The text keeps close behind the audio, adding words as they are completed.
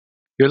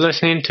You're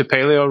listening to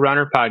Paleo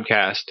Runner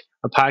Podcast,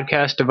 a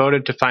podcast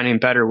devoted to finding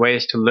better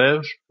ways to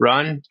live,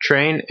 run,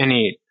 train, and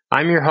eat.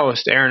 I'm your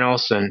host, Aaron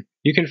Olson.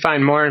 You can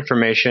find more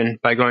information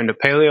by going to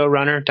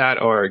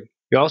paleorunner.org.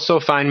 You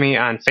also find me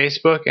on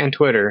Facebook and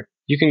Twitter.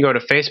 You can go to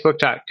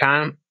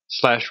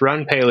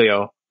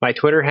facebook.com/runpaleo. My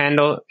Twitter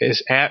handle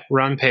is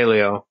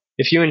 @runpaleo.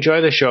 If you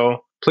enjoy the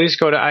show, please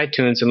go to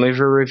iTunes and leave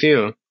a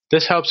review.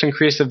 This helps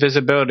increase the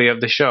visibility of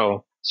the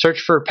show.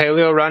 Search for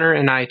Paleo Runner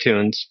in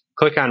iTunes.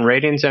 Click on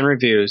ratings and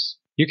reviews.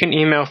 You can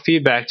email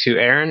feedback to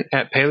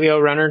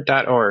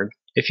aaron@paleorunner.org.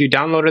 If you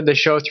downloaded the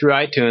show through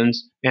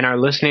iTunes and are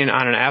listening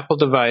on an Apple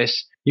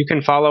device, you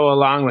can follow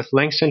along with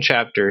links and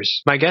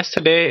chapters. My guest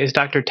today is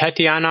Dr.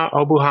 Tetyana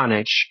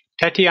Obukhanych.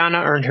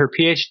 Tetyana earned her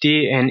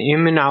Ph.D. in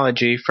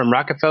immunology from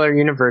Rockefeller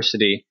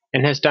University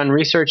and has done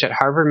research at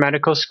Harvard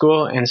Medical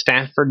School and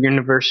Stanford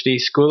University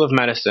School of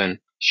Medicine.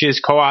 She is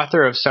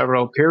co-author of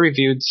several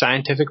peer-reviewed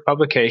scientific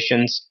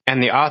publications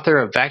and the author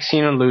of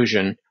Vaccine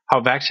Illusion, How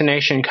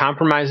Vaccination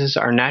Compromises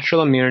Our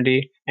Natural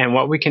Immunity and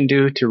What We Can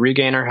Do to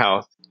Regain Our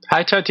Health.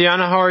 Hi,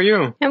 Tetyana. How are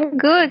you? I'm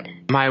good.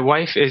 My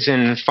wife is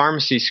in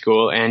pharmacy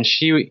school, and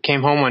she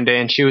came home one day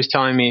and she was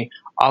telling me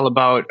all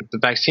about the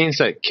vaccines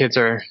that kids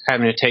are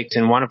having to take,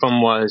 and one of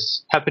them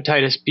was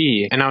hepatitis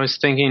B. And I was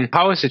thinking,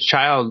 how is a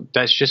child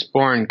that's just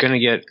born going to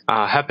get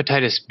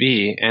hepatitis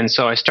B? And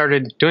so I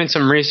started doing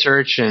some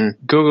research and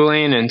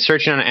Googling and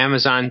searching on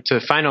Amazon to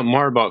find out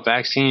more about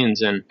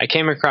vaccines. And I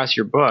came across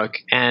your book,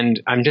 and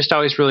I'm just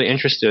always really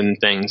interested in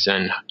things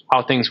and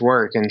how things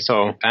work. And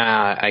so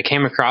I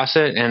came across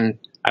it, and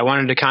I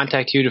wanted to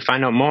contact you to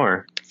find out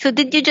more. So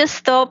did you just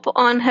stop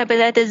on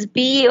hepatitis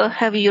B, or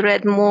have you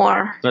read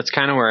more? That's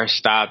kind of where I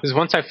stopped. Because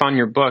once I found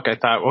your book, I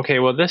thought, okay,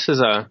 well, this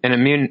is an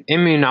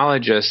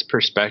immunologist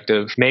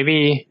perspective.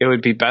 Maybe it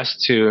would be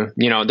best to,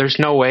 there's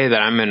no way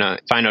that I'm going to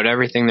find out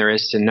everything there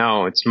is to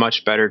know. It's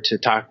much better to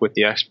talk with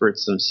the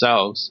experts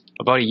themselves.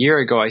 About a year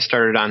ago, I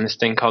started on this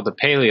thing called the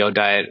paleo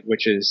diet,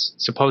 which is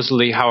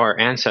supposedly how our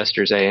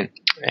ancestors ate.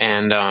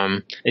 And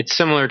it's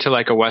similar to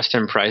like a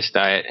Western price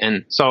diet.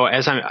 And so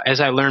as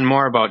I learn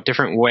more about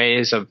different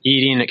ways of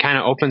eating, it kind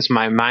of opens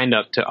my mind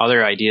up to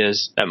other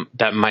ideas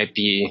that might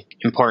be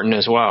important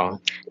as well.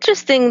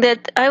 Interesting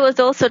that I was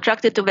also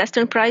attracted to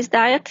Western price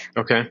diet.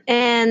 Okay.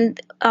 And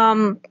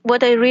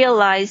what I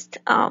realized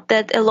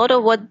that a lot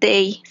of what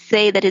they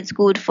say that it's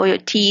good for your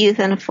teeth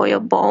and for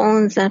your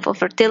bones and for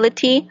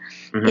fertility,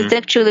 it's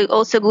actually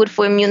also good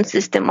for immune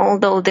system,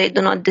 although they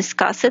do not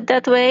discuss it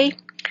that way.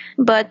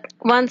 But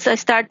once I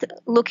start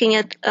looking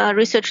at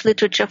research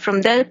literature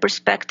from that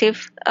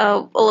perspective,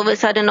 all of a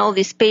sudden all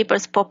these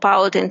papers pop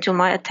out into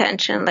my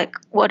attention, like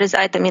what is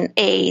vitamin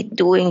A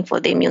doing for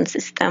the immune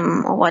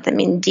system, or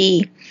vitamin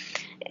D.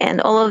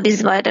 And all of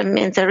these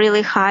vitamins are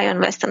really high on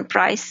Western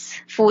price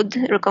food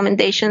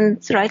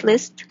recommendations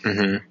list.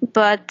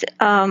 But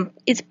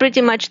it's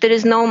pretty much, there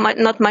is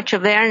not much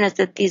awareness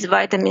that these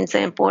vitamins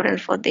are important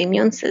for the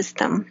immune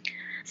system.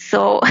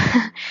 So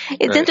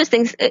it's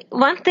interesting.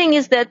 One thing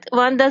is that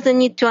one doesn't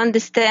need to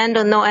understand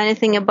or know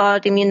anything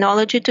about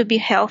immunology to be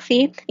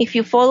healthy. If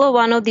you follow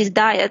one of these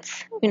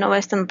diets,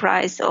 Western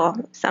price or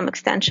some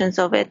extensions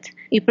of it,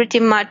 you pretty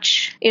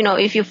much,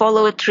 if you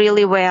follow it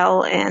really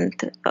well and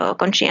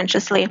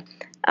conscientiously,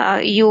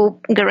 you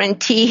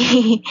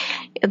guarantee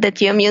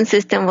that your immune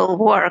system will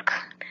work.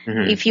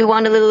 If you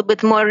want a little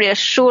bit more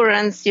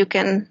reassurance, you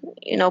can,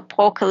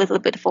 poke a little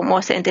bit for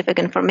more scientific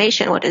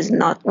information, what is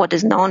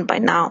known by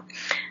now.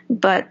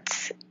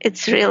 But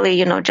it's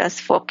really,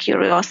 just for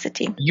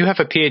curiosity. You have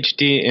a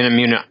PhD in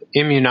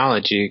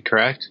immunology,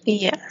 correct?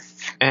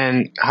 Yes.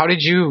 And how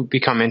did you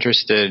become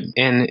interested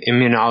in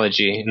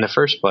immunology in the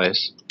first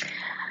place?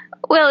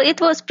 Well, it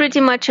was pretty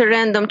much a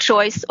random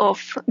choice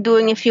of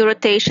doing a few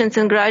rotations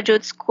in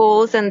graduate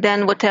schools, and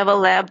then whatever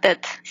lab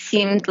that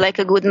seemed like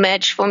a good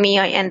match for me,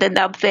 I ended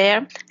up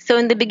there. So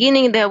in the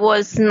beginning, there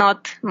was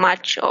not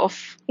much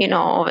of,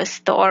 of a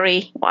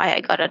story why I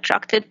got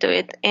attracted to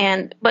it.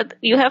 But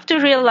you have to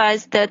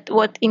realize that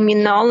what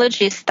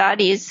immunology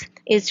studies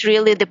is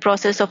really the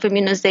process of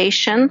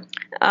immunization,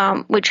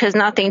 which has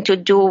nothing to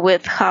do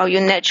with how you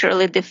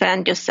naturally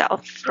defend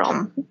yourself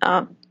from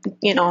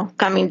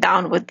coming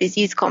down with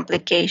disease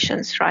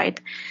complications,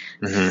 right?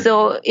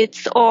 So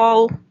it's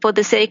all for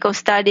the sake of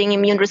studying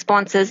immune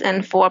responses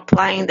and for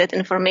applying that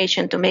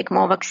information to make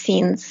more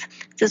vaccines.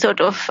 It's a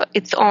sort of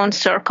its own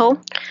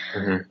circle.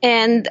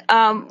 And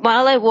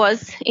while I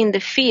was in the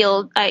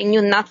field, I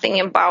knew nothing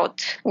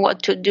about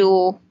what to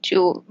do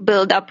to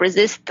build up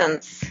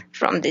resistance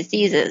from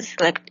diseases.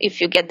 Like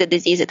if you get the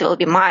disease, it will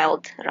be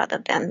mild rather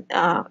than,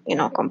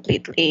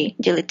 completely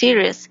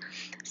deleterious.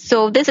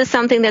 So this is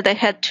something that I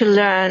had to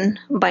learn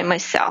by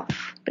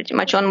myself. pretty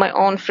much on my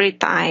own free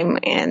time.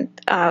 And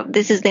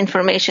this is the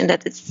information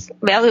that is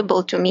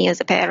valuable to me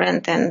as a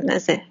parent and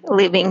as a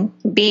living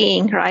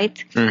being,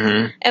 right?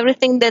 Mm-hmm.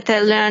 Everything that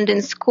I learned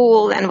in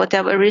school and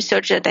whatever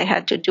research that I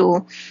had to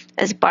do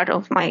as part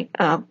of my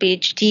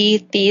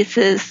PhD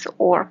thesis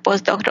or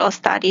postdoctoral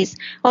studies,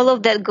 all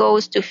of that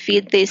goes to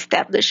feed the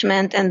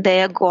establishment and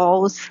their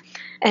goals.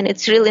 And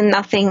it's really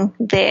nothing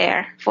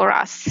there for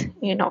us,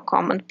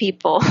 common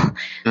people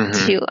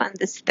to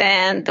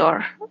understand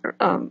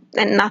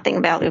and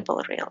nothing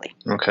valuable really.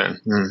 Okay.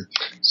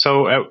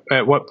 So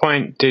at what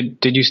point did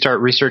you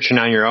start researching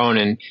on your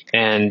own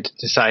and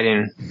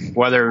deciding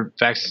whether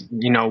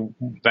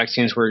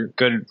vaccines were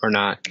good or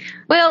not?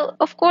 Well,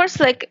 of course,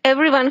 like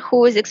everyone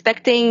who is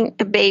expecting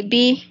a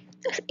baby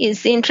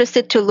is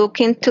interested to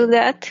look into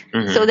that.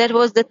 So that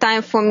was the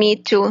time for me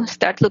to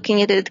start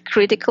looking at it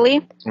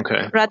critically,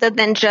 rather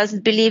than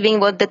just believing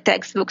what the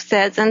textbook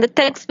says. And the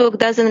textbook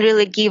doesn't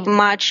really give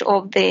much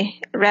of the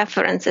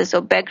references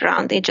or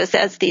background. It just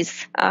has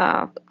these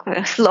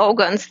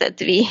slogans that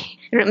we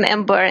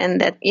remember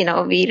and that,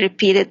 we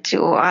repeated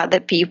to other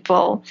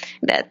people,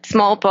 that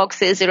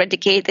smallpox is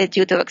eradicated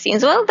due to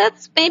vaccines. Well,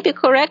 that's maybe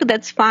correct.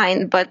 That's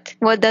fine. But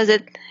what does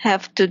it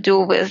have to do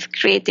with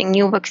creating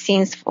new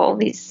vaccines for all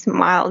these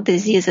mild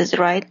diseases,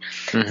 right?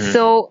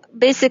 So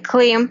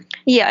basically,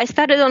 I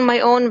started on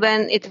my own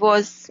when it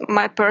was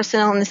my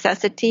personal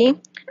necessity.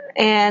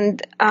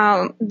 And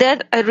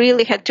that I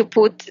really had to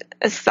put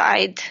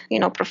aside,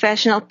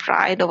 professional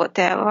pride or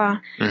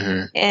whatever,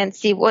 and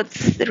see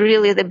what's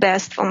really the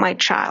best for my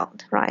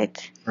child,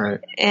 right? Right.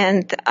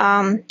 And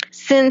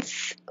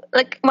since,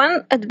 like,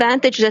 one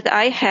advantage that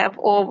I have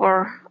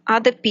over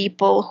other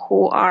people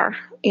who are,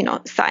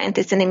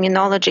 scientists in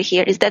immunology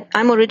here is that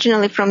I'm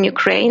originally from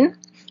Ukraine,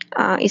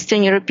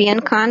 Eastern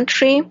European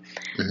country.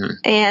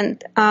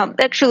 And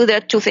actually, there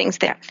are two things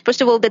there.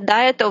 First of all, the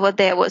diet over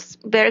there was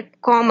very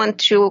common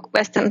to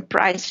Western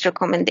price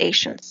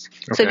recommendations.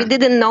 So we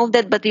didn't know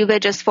that, but we were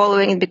just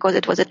following it because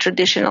it was a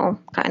traditional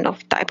kind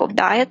of type of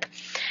diet.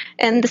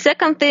 And the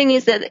second thing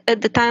is that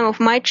at the time of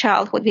my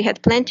childhood, we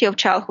had plenty of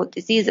childhood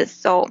diseases.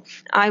 So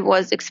I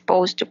was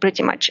exposed to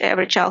pretty much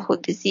every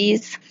childhood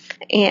disease,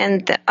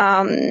 and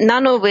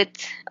none of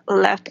it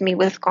left me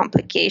with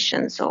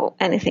complications or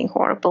anything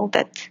horrible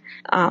that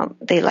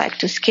they like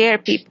to scare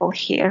people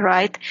here,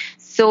 right?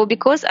 So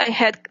because I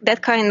had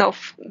that kind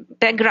of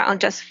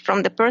background just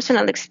from the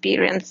personal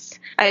experience,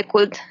 I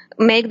could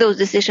make those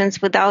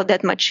decisions without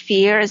that much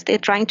fear as they're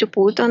trying to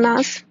put on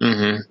us,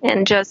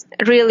 and just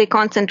really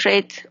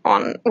concentrate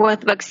on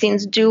what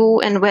vaccines do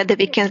and whether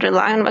we can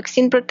rely on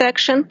vaccine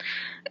protection.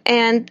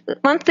 And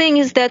one thing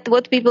is that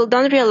what people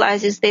don't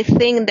realize is they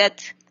think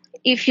that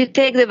if you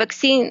take the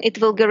vaccine,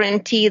 it will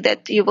guarantee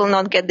that you will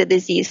not get the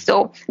disease.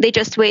 So they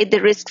just weigh the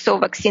risks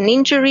of vaccine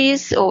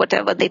injuries or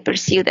whatever they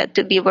perceive that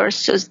to be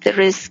versus the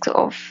risk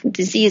of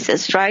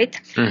diseases, right?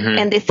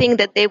 And they think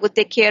that they would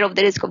take care of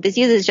the risk of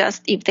diseases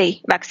just if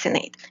they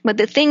vaccinate. But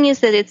the thing is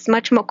that it's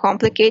much more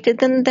complicated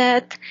than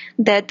that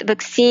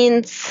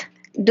vaccines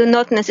do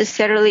not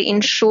necessarily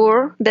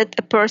ensure that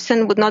a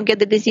person would not get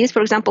the disease.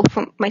 For example,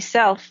 for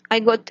myself,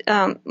 I got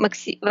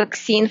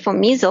vaccine for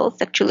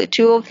measles, actually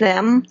 2 of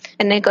them,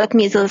 and I got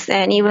measles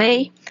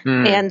anyway.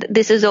 And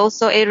this is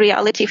also a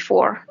reality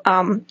for,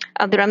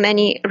 there are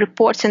many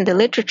reports in the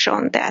literature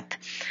on that.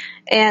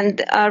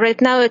 And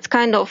right now it's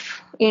kind of,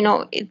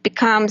 it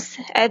becomes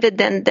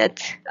evident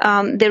that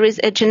there is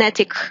a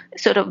genetic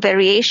sort of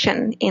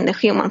variation in the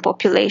human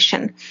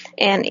population.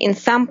 And in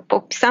some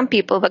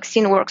people,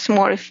 vaccine works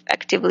more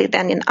effectively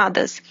than in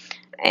others.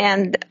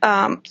 And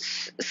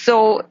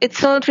so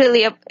it's not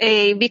really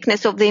a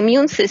weakness of the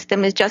immune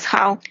system. It's just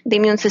how the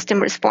immune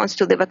system responds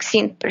to the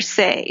vaccine per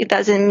se. It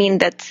doesn't mean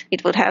that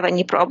it would have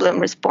any problem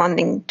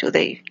responding to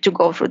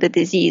go through the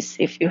disease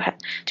if you have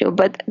to.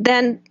 But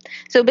then,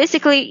 so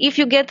basically, if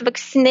you get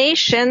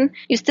vaccination,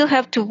 you still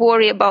have to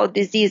worry about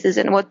diseases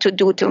and what to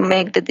do to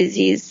make the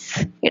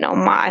disease,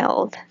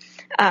 mild.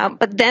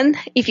 But then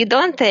if you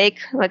don't take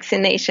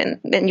vaccination,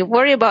 then you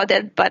worry about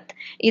that, but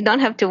you don't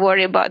have to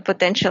worry about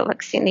potential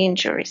vaccine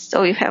injuries.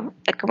 So you have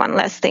like one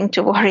less thing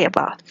to worry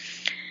about.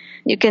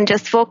 You can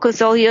just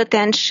focus all your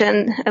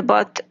attention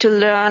to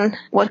learn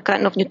what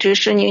kind of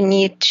nutrition you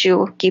need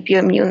to keep your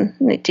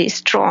immunity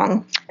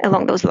strong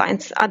along those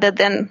lines, other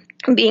than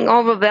being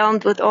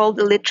overwhelmed with all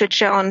the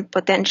literature on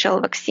potential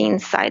vaccine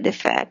side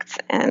effects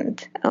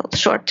and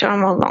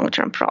short-term or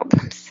long-term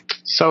problems.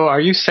 So are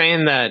you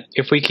saying that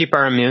if we keep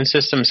our immune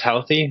systems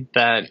healthy,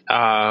 that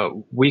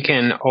we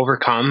can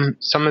overcome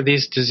some of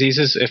these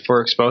diseases if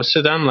we're exposed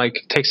to them? Like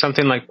take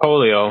something like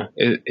polio.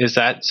 Is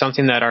that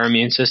something that our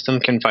immune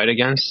system can fight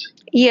against?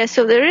 Yeah,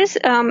 so there is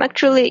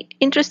actually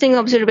interesting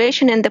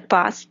observation in the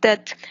past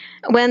that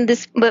when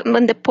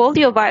the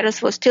polio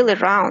virus was still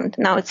around,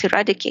 now it's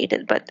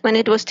eradicated, but when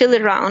it was still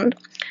around,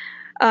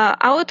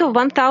 out of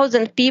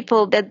 1,000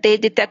 people that they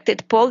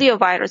detected polio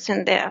virus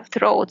in their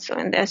throats or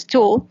in their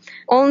stool,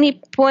 only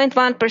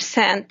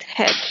 0.1%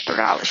 had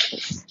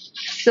paralysis.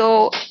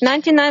 So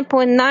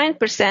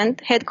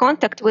 99.9% had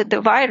contact with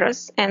the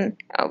virus and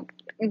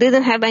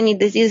didn't have any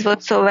disease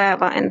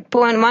whatsoever, and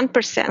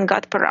 0.1%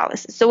 got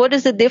paralysis. So what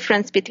is the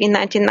difference between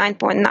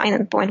 99.9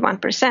 and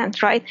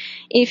 0.1%, right?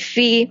 If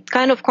we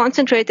kind of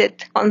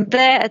concentrated on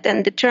that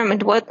and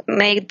determined what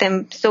made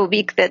them so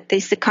weak that they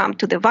succumbed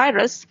to the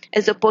virus,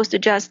 as opposed to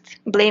just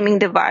blaming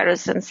the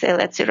virus and say,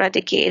 let's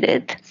eradicate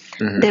it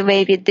the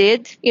way we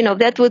did,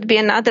 that would be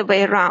another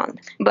way around.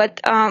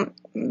 But,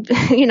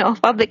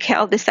 public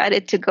health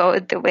decided to go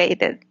the way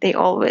that they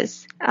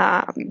always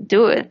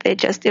do it. They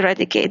just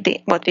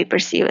eradicate what we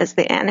perceive as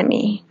the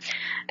enemy.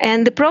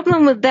 And the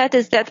problem with that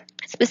is that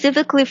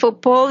specifically for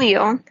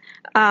polio,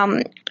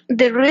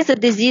 there is a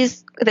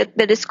disease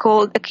that is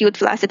called acute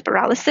flaccid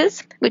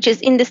paralysis, which is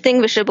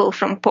indistinguishable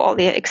from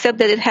polio, except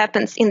that it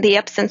happens in the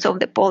absence of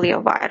the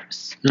polio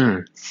virus.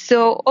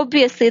 So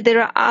obviously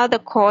there are other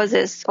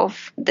causes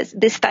of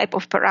this type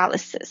of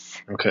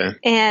paralysis. Okay.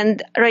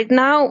 And right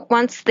now,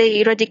 once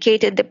they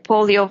eradicated the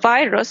polio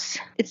virus,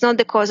 it's not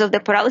the cause of the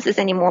paralysis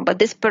anymore, but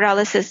this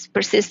paralysis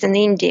persists in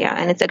India,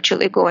 and it's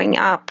actually going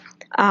up.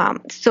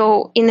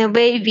 So in a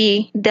way,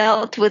 we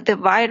dealt with the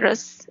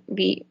virus.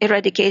 We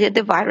eradicated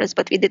the virus,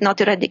 but we did not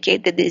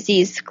eradicate the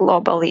disease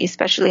globally,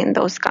 especially in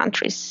those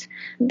countries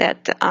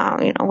that,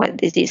 where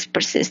disease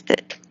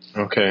persisted.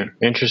 Okay,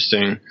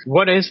 interesting.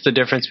 What is the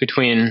difference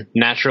between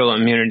natural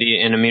immunity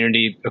and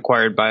immunity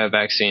acquired by a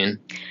vaccine?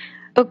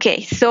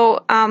 Okay,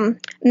 so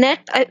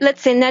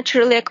let's say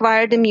naturally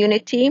acquired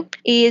immunity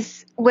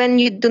is when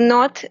you do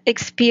not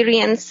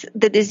experience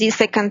the disease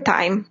second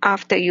time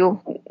after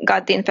you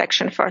got the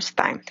infection first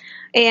time.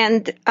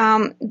 And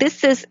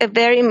this is a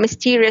very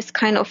mysterious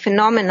kind of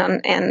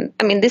phenomenon. And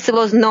I mean, this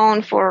was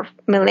known for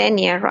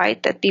millennia,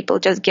 right? That people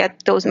just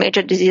get those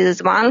major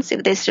diseases once.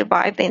 If they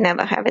survive, they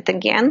never have it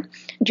again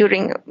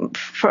during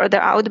further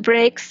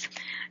outbreaks.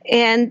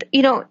 And,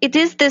 it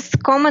is this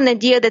common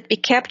idea that we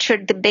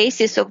captured the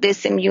basis of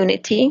this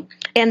immunity,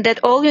 and that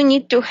all you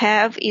need to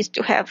have is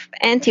to have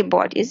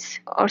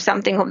antibodies or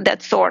something of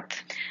that sort.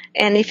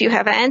 And if you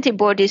have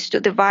antibodies to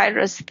the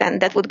virus, then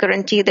that would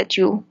guarantee that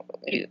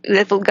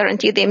will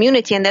guarantee the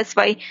immunity. And that's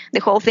why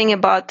the whole thing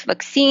about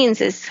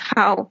vaccines is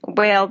how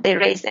well they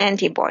raise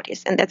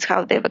antibodies. And that's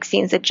how the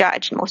vaccines are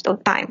judged most of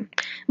the time.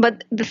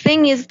 But the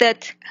thing is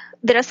that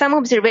there are some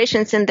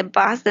observations in the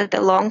past that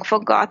are long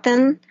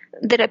forgotten.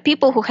 There are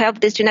people who have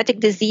this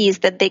genetic disease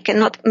that they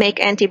cannot make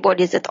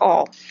antibodies at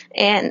all,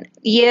 and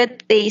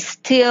yet they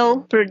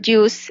still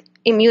produce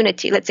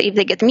immunity. Let's say if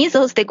they get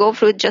measles, they go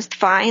through it just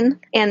fine,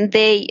 and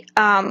they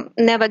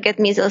never get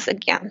measles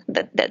again.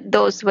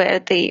 Those were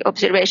the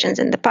observations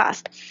in the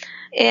past.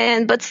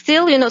 But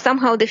still,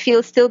 somehow the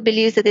field still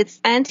believes that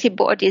it's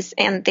antibodies,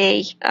 and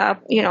they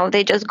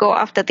just go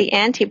after the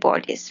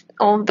antibodies,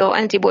 although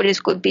antibodies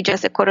could be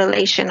just a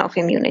correlation of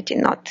immunity,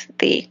 not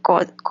the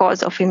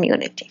cause of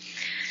immunity.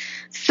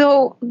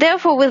 So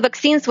therefore, with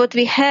vaccines, what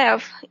we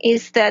have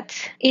is that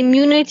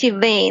immunity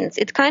wanes.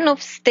 It kind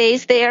of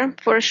stays there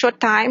for a short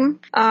time.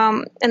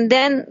 And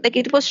then, like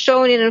it was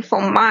shown in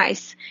for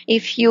mice,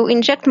 if you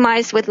inject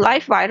mice with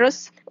live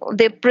virus,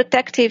 the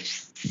protective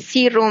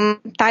serum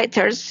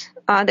titers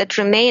that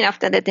remain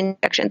after that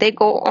injection, they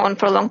go on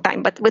for a long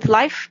time. But with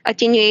live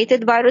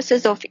attenuated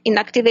viruses or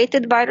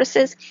inactivated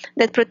viruses,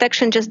 that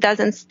protection just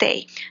doesn't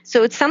stay.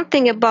 So it's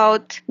something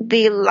about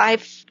the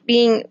life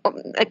being,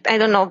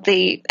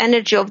 the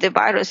energy of the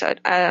virus,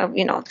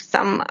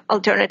 some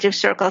alternative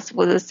circles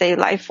will say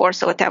life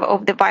force or whatever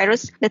of the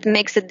virus that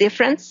makes a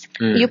difference.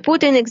 You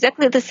put in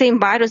exactly the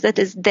same virus that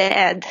is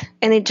dead,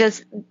 and it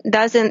just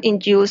doesn't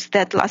induce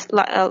that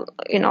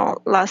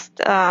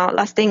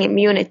lasting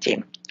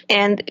immunity.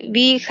 And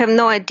we have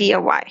no idea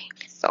why.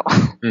 So.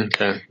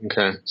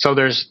 Okay. So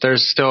there's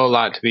still a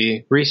lot to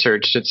be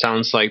researched, it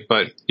sounds like,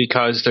 but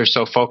because they're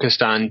so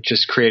focused on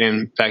just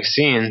creating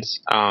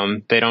vaccines,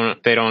 they don't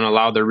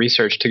allow the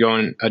research to go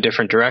in a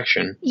different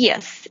direction.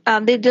 Yes,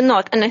 they do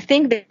not. And I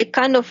think they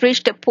kind of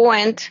reached a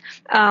point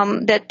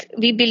that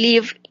we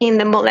believe in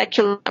the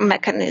molecular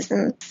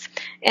mechanisms,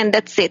 and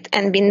that's it.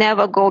 And we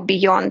never go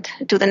beyond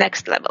to the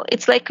next level.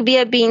 It's like we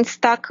are being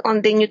stuck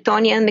on the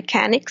Newtonian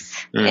mechanics,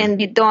 and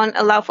we don't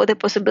allow for the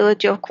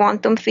possibility of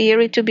quantum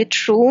theory to be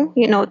true,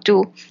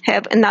 to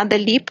have another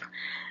leap.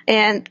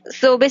 And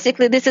so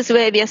basically this is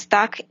where we are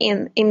stuck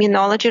in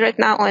immunology right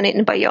now, and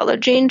in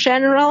biology in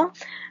general.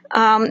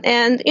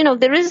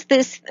 There is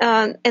this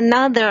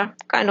another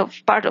kind of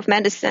part of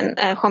medicine,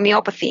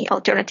 homeopathy,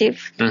 alternative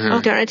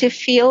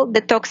field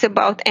that talks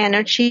about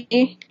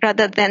energy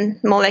rather than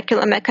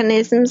molecular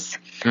mechanisms.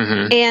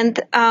 And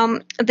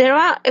there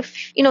are,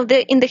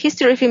 in the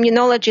history of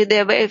immunology,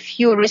 there were a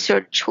few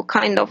research who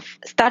kind of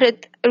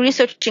started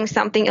researching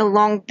something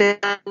along the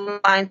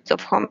lines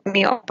of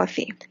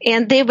homeopathy.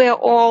 And they were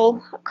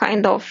all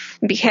kind of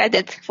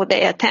beheaded for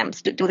their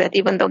attempts to do that,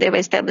 even though they were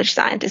established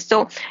scientists.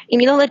 So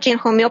immunology and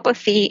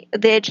homeopathy,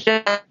 they're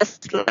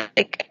just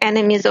like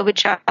enemies of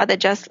each other,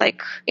 just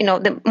like,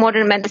 the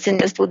modern medicine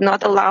just would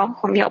not allow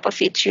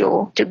homeopathy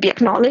to be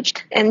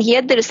acknowledged. And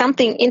yet there is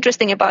something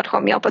interesting about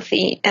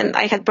homeopathy, and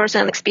I had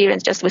personal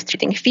experience just with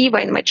treating fever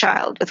in my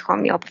child with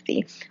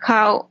homeopathy,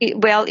 how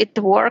well it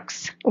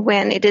works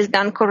when it is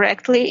done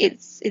correctly. honestly,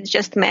 it's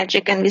just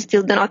magic, and we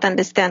still do not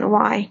understand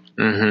why.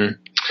 Mm-hmm.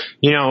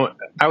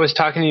 I was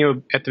talking to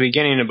you at the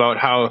beginning about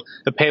how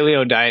the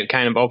paleo diet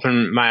kind of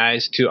opened my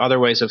eyes to other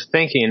ways of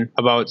thinking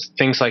about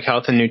things like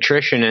health and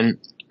nutrition. And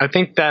I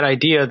think that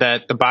idea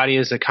that the body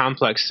is a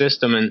complex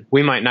system and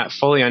we might not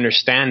fully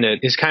understand it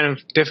is kind of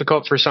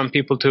difficult for some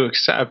people to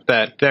accept,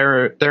 that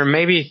there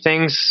may be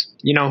things,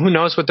 who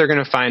knows what they're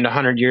going to find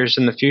 100 years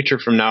in the future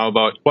from now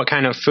about what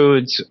kind of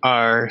foods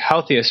are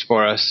healthiest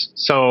for us.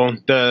 So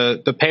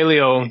the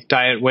paleo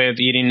diet way of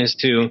eating is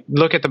to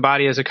look at the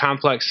body as a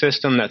complex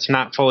system that's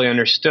not fully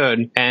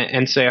understood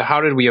and say,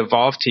 how did we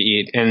evolve to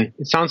eat? And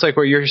it sounds like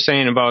what you're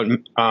saying about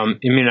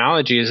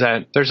immunology is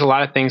that there's a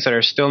lot of things that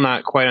are still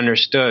not quite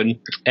understood.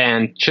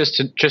 And just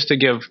to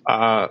give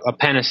a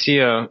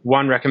panacea,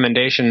 one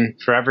recommendation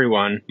for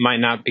everyone might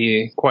not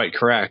be quite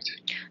correct.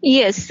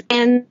 Yes,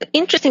 and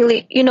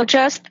interestingly,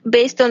 just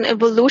based on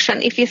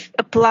evolution, if you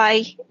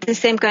apply the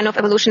same kind of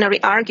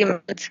evolutionary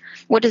arguments,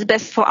 what is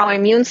best for our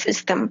immune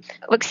system?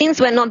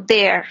 Vaccines were not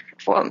there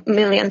for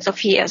millions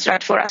of years,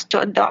 right, for us to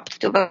adopt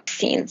to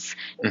vaccines.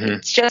 Mm-hmm.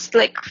 It's just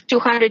like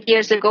 200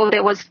 years ago,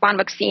 there was one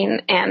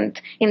vaccine, and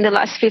in the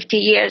last 50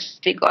 years,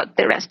 we got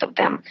the rest of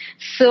them.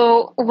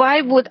 So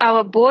why would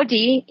our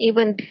body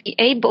even be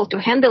able to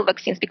handle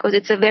vaccines? Because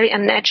it's a very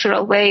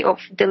unnatural way of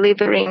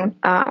delivering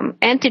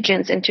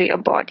antigens into your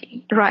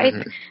body, right?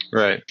 Mm-hmm.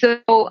 Right.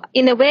 So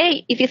in a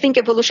way, if you think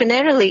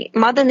evolutionarily,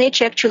 Mother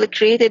Nature actually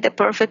created a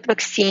perfect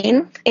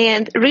vaccine.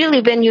 And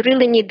really, when you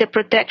really need the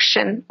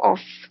protection of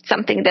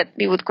something that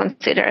we would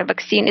consider a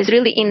vaccine, is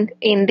really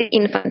in the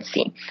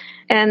infancy.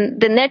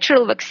 And the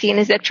natural vaccine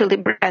is actually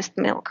breast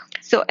milk.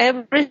 So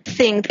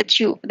everything that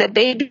the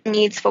baby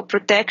needs for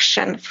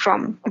protection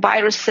from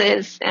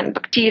viruses and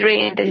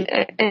bacteria in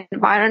the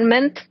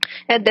environment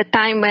at the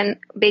time when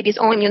baby's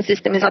own immune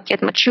system is not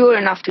yet mature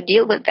enough to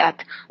deal with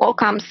that, all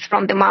comes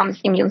from the mom's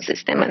immune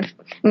system. And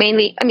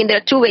mainly, there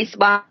are two ways.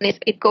 One is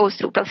it goes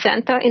through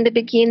placenta in the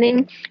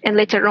beginning, and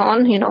later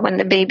on, when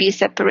the baby is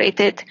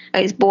separated,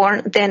 is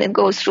born, then it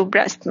goes through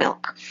breast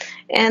milk.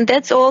 And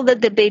that's all that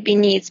the baby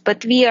needs.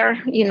 But we are,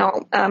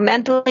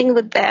 meddling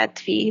with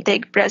that. We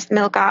take breast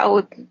milk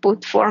out,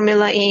 put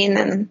formula in,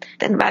 and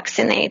then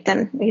vaccinate.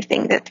 And we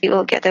think that we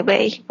will get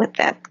away with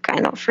that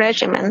kind of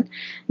regimen.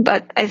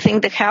 But I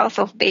think the health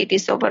of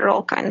babies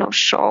overall kind of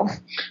show.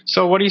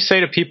 So what do you say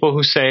to people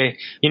who say,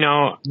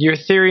 your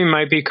theory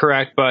might be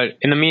correct, but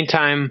in the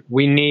meantime,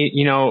 we need,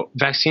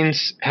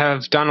 vaccines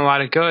have done a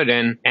lot of good,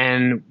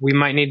 and we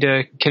might need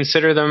to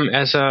consider them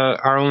as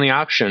our only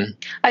option?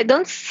 I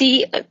don't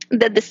see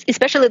that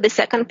especially the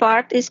second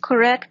part is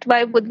correct.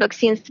 Why would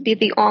vaccines be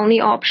the only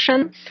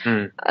option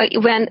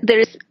when there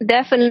is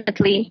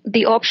definitely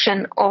the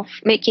option of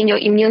making your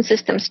immune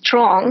system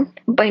strong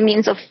by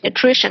means of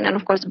nutrition and,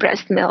 of course,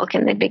 breast milk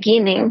in the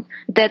beginning,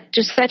 that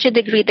to such a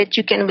degree that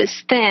you can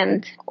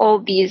withstand all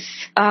these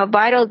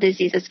viral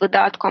diseases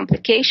without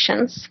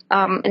complications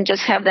and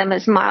just have them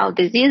as mild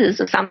diseases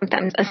or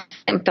sometimes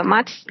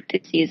asymptomatic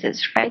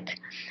diseases, right?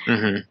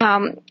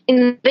 Mm-hmm.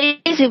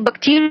 Invasive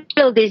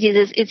bacterial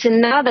diseases, it's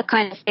another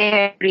kind of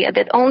area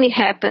that only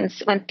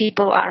happens when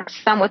people are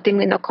somewhat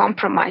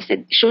immunocompromised.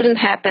 It shouldn't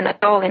happen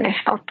at all in a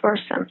healthy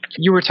person.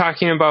 You were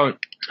talking about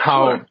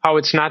how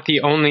it's not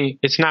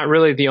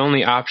really the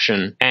only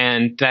option,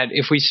 and that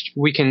if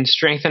we can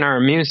strengthen our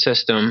immune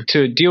system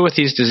to deal with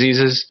these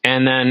diseases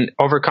and then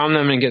overcome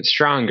them and get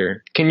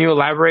stronger. Can you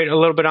elaborate a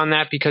little bit on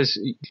that, because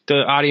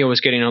the audio was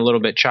getting a little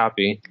bit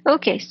choppy?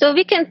 Okay, so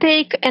we can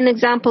take an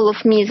example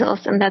of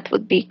measles, and that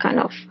would be kind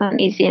of an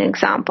easy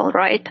example,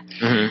 right?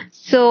 Mm-hmm.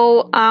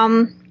 So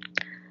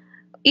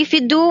if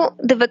you do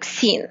the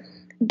vaccine,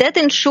 that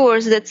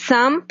ensures that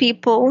some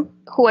people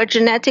who are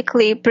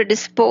genetically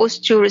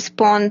predisposed to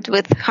respond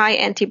with high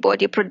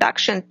antibody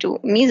production to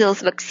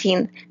measles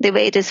vaccine, the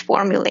way it is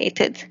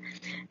formulated,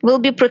 will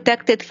be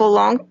protected for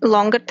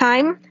longer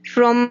time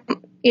from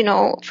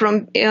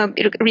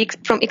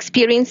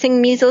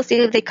experiencing measles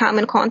if they come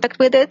in contact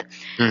with it.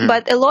 Mm-hmm.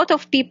 But a lot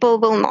of people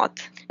will not.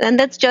 And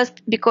that's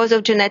just because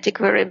of genetic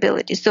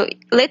variability. So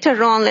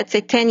later on, let's say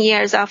 10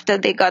 years after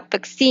they got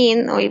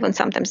vaccine, or even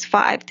sometimes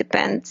 5,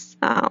 depends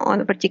on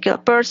a particular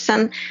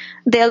person,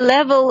 their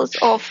levels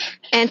of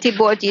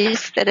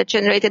antibodies that are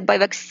generated by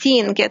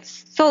vaccine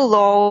gets so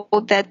low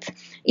that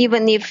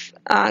even if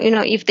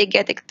they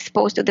get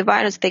exposed to the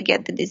virus, they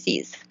get the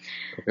disease.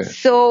 Okay.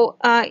 So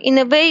in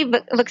a way,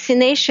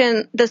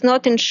 vaccination does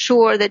not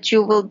ensure that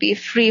you will be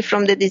free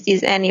from the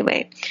disease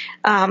anyway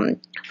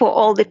for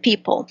all the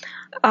people.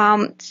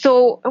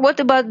 So what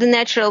about the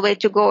natural way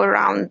to go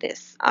around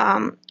this?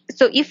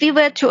 So if we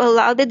were to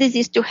allow the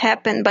disease to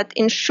happen, but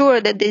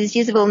ensure that the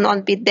disease will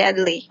not be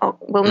deadly or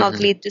will not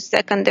lead to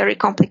secondary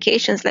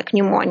complications like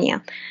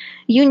pneumonia,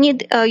 you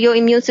need your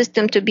immune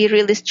system to be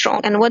really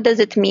strong. And what does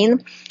it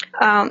mean?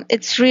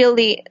 It's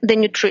really the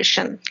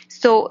nutrition.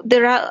 So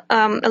there are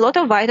a lot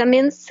of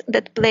vitamins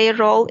that play a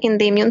role in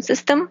the immune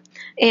system.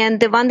 And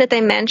the one that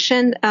I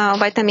mentioned,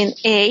 vitamin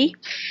A,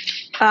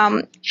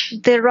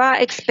 there are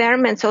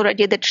experiments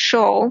already that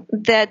show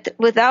that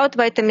without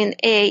vitamin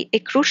A, a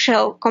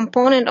crucial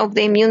component of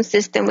the immune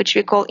system, which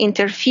we call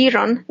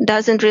interferon,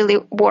 doesn't really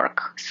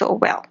work so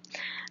well.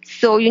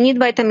 So you need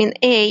vitamin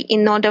A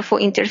in order for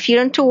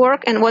interferon to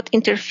work. And what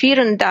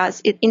interferon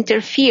does, it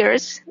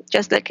interferes,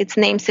 just like its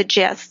name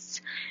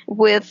suggests,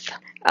 with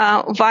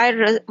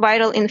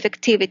viral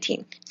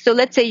infectivity. So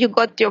let's say you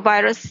got your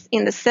virus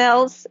in the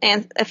cells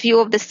and a few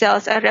of the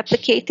cells are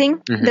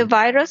replicating the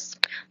virus.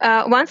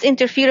 Once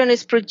interferon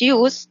is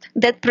produced,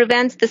 that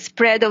prevents the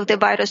spread of the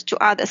virus to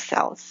other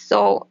cells.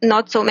 So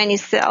not so many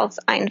cells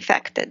are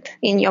infected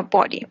in your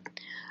body.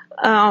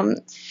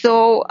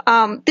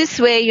 This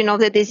way,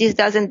 the disease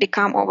doesn't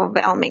become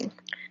overwhelming.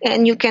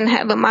 And you can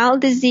have a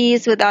mild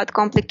disease without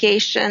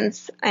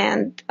complications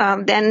and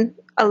then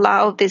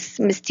allow this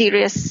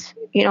mysterious,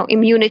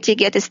 immunity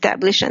get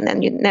established, and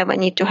then you never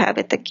need to have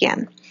it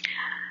again.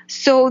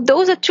 So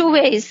those are two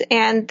ways,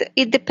 and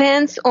it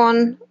depends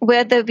on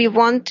whether we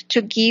want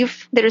to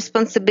give the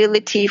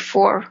responsibility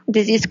for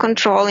disease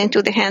control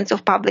into the hands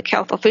of public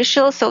health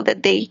officials so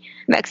that they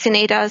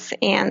vaccinate us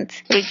and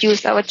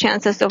reduce our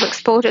chances of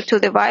exposure to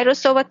the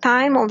virus over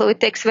time, although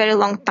it takes very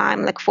long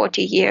time, like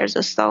 40 years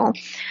or so.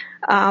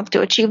 To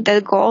achieve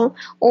that goal,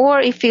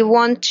 or if we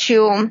want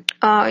to,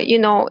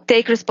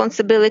 take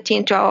responsibility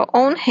into our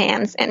own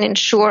hands and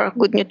ensure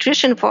good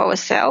nutrition for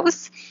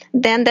ourselves,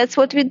 then that's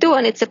what we do,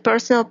 and it's a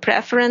personal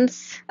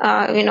preference.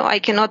 I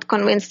cannot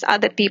convince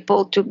other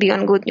people to be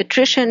on good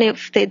nutrition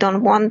if they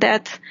don't want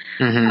that,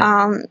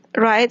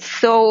 right?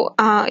 So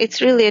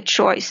it's really a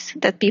choice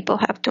that people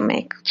have to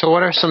make. So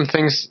what are some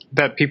things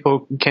that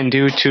people can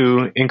do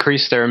to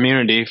increase their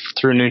immunity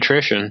through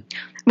nutrition?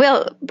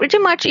 Well, pretty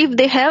much if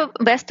they have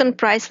Western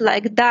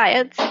price-like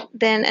diets,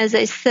 then as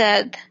I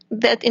said,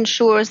 that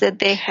ensures that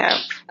they have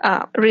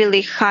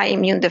really high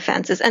immune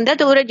defenses. And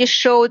that already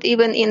showed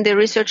even in the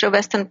research of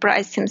Weston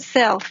Price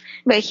himself,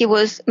 where he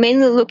was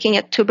mainly looking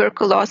at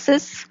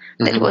tuberculosis.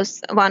 That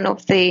was one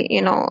of the,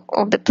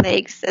 of the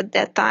plagues at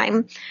that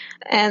time.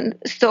 And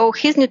so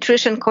his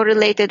nutrition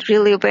correlated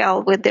really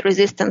well with the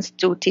resistance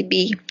to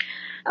TB.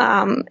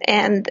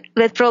 And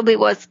that probably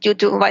was due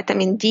to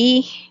vitamin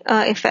D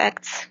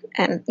effects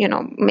and,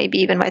 maybe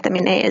even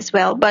vitamin A as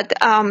well. But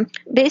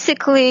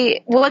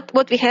basically,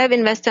 what we have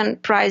in Western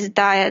price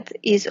diet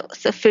is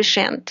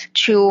sufficient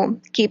to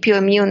keep your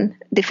immune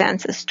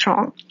defenses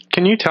strong.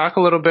 Can you talk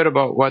a little bit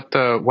about what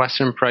the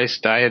Western price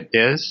diet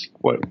is?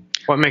 What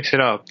makes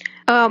it up?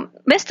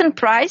 Weston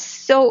Price,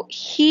 so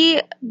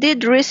he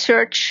did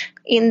research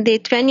in the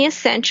 20th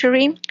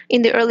century,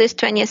 in the earliest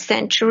 20th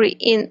century,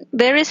 in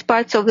various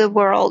parts of the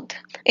world.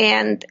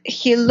 And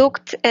he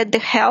looked at the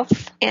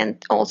health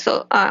and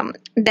also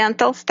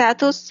dental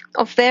status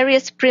of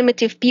various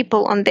primitive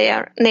people on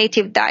their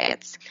native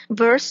diets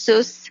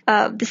versus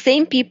the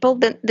same people,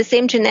 the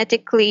same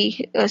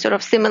genetically sort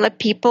of similar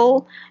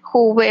people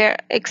who were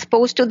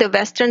exposed to the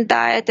Western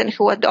diet and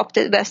who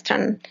adopted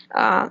Western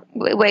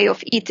way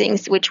of eating,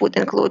 which would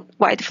include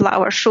white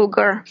flour,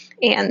 sugar,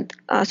 and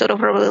sort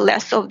of really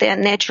less of their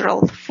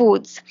natural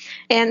foods.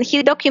 And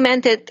he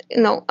documented,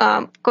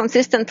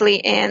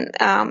 consistently and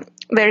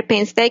very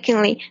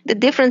painstakingly the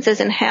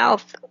differences in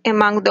health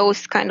among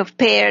those kind of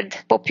paired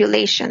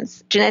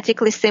populations,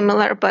 genetically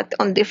similar but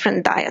on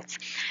different diets.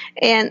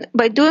 And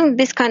by doing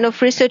this kind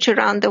of research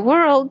around the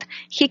world,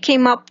 he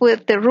came up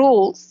with the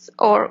rules,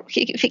 or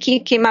he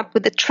came up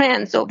with the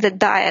trends of the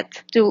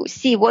diet to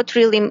see what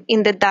really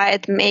in the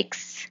diet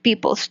makes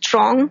people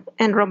strong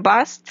and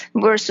robust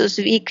versus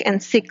weak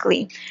and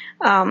sickly.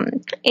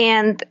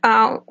 And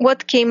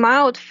what came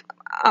out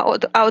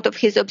of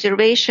his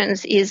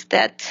observations is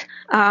that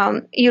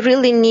you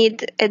really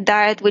need a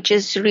diet which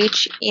is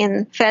rich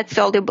in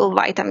fat-soluble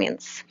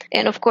vitamins.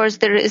 And of course,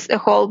 there is a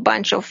whole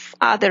bunch of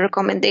other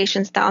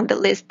recommendations down the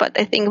list, but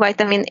I think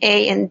vitamin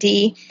A and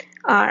D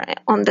are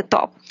on the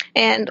top.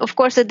 And of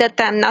course, at that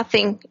time,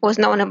 nothing was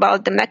known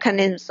about the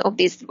mechanisms of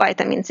these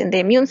vitamins in the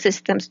immune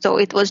system. So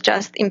it was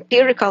just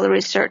empirical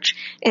research.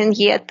 And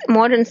yet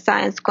modern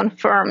science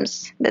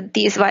confirms that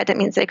these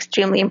vitamins are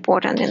extremely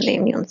important in the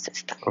immune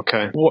system.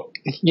 Okay. Well,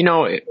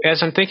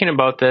 as I'm thinking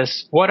about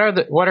this, what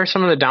are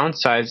some of the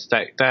downsides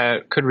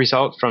that could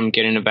result from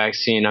getting a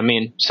vaccine? I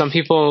mean, some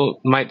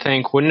people might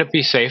think, wouldn't it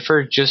be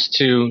safer just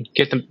to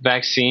get the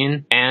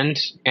vaccine and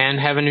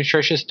have a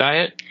nutritious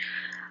diet?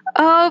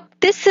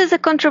 This is a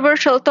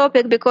controversial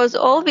topic because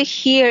all we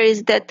hear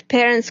is that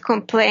parents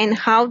complain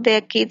how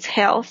their kids'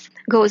 health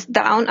goes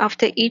down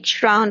after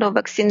each round of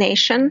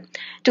vaccination,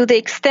 to the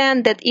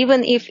extent that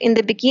even if in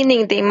the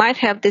beginning they might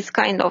have this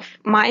kind of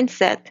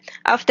mindset,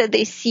 after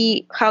they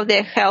see how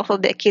the health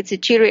of their kids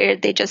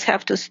deteriorate, they just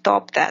have to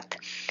stop that.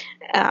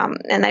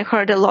 and I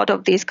heard a lot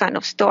of these kind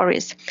of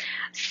stories.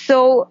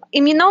 So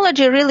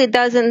immunology really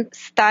doesn't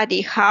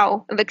study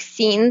how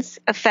vaccines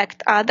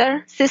affect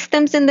other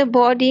systems in the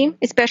body,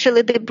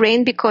 especially the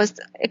brain, because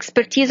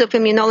expertise of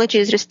immunology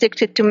is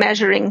restricted to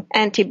measuring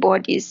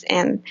antibodies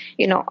and,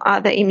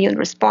 other immune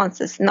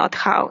responses, not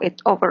how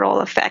it overall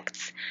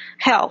affects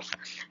health.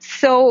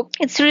 So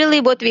it's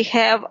really what we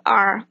have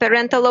are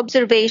parental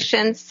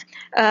observations,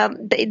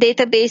 the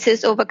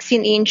databases of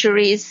vaccine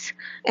injuries,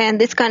 and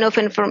this kind of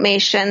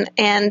information.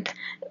 And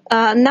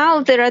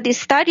now there are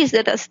these studies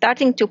that are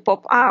starting to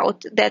pop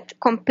out that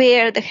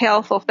compare the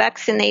health of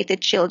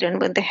vaccinated children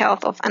with the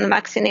health of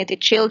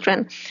unvaccinated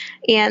children.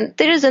 And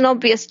there is an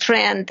obvious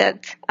trend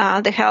that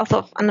the health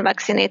of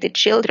unvaccinated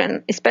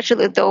children,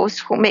 especially those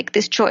who make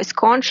this choice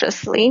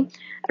consciously,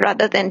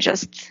 rather than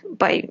just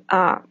by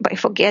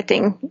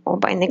forgetting or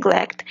by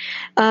neglect,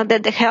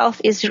 that the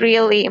health is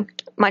really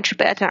much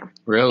better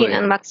in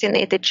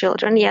unvaccinated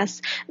children.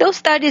 Yes, those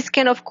studies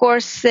can, of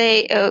course,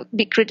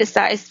 be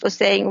criticized for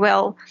saying,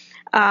 well,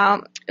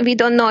 we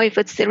don't know if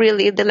it's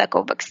really the lack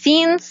of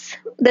vaccines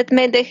that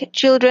made the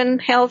children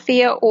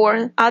healthier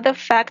or other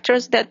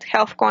factors that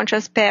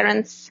health-conscious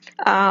parents,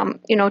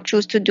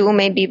 choose to do,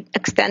 maybe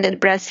extended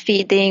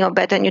breastfeeding or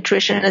better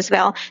nutrition as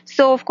well.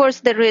 So, of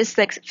course, there is,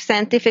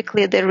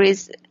 scientifically, there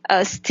is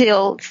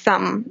still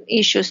some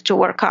issues to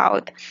work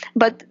out.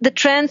 But the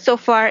trend so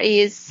far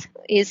is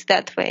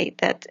that way,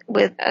 that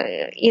with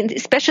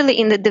especially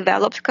in the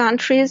developed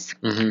countries,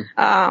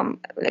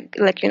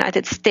 like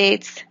United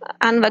States,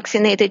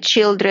 unvaccinated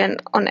children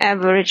on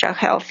average are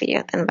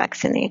healthier than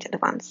vaccinated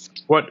ones.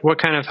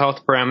 What kind of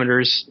health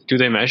parameters do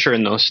they measure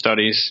in those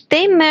studies?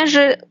 They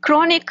measure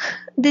chronic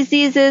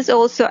diseases,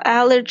 also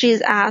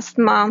allergies,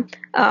 asthma,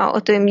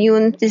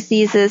 autoimmune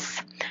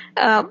diseases,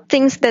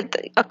 things that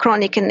are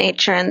chronic in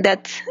nature and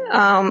that,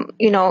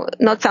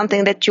 not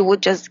something that you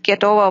would just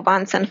get over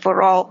once and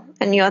for all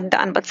and you're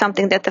done, but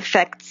something that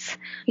affects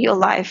your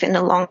life in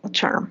the long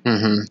term.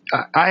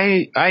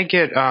 I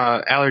get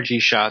allergy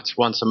shots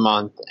once a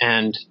month,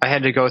 and I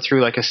had to go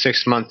through like a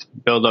 6-month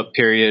build-up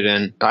period,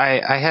 and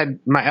I had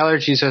my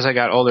allergies as I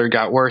got older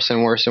got worse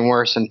and worse and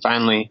worse, and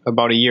finally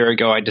about a year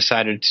ago I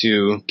decided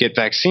to get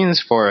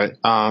vaccines for it,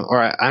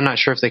 I'm not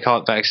sure if they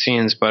call it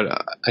vaccines, but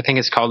I think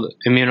it's called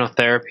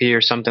immunotherapy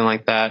or something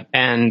like that.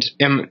 And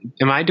am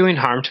I doing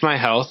harm to my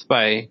health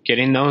by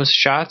getting those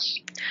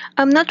shots?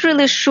 I'm not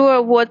really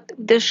sure what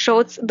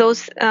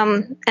those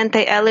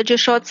anti-allergy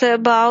shots are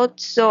about,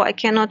 so I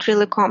cannot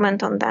really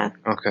comment on that.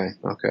 Okay.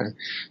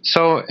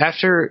 So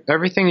after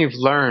everything you've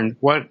learned,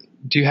 what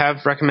do you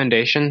have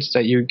recommendations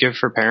that you give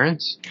for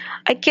parents?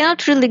 I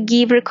cannot really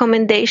give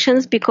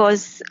recommendations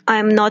because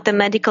I'm not a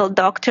medical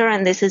doctor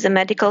and this is a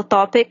medical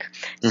topic.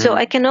 So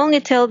I can only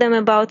tell them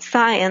about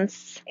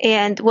science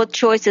and what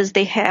choices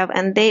they have,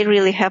 and they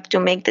really have to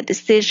make the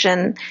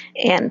decision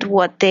and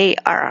what they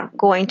are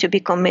going to be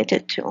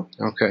committed to.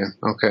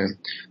 Okay.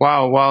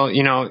 Wow. Well,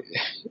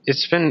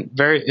 it's been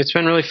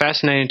really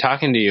fascinating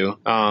talking to you.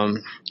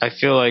 I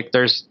feel like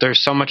there's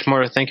so much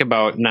more to think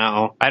about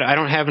now. I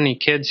don't have any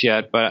kids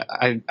yet, but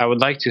I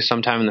would like to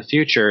sometime in the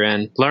future,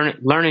 and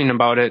learning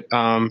about it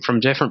from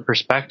different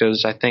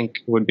perspectives, I think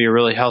would be a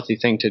really healthy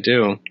thing to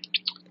do.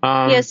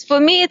 Yes, for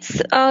me,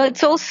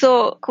 it's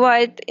also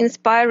quite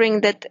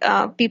inspiring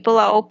that people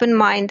are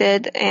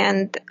open-minded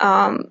and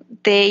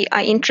they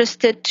are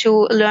interested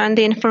to learn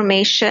the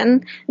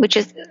information, which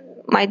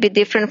might be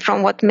different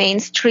from what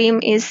mainstream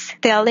is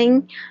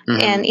telling,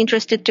 and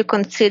interested to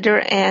consider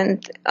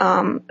and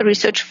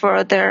research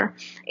further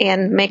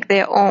and make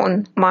their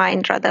own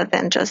mind rather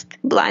than just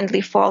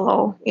blindly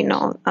follow,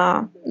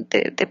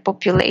 the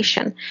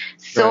population.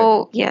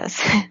 So,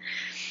 yes.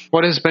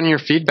 What has been your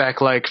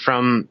feedback like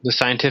from the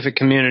scientific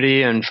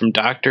community and from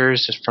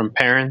doctors, from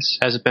parents?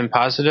 Has it been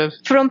positive?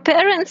 From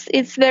parents,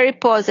 it's very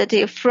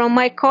positive. From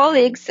my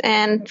colleagues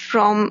and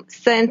from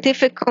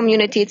scientific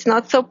community, it's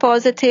not so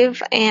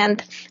positive.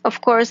 And of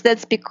course,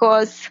 that's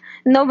because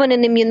no one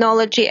in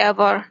immunology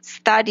ever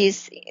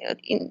studies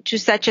to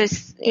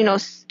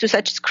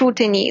such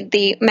scrutiny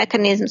the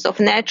mechanisms of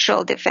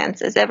natural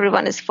defenses.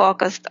 Everyone is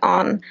focused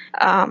on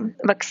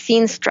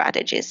vaccine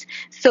strategies.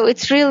 So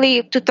it's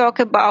really to talk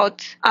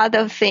about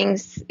other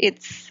things.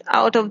 It's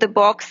out of the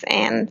box,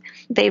 and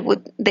they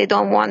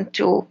don't want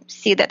to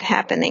see that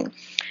happening.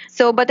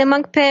 So, but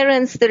among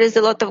parents, there is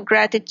a lot of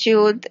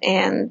gratitude,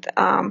 and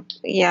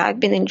I've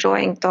been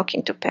enjoying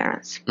talking to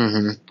parents.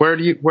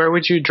 Where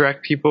would you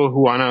direct people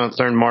who want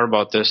to learn more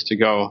about this to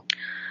go?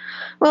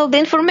 Well, the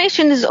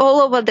information is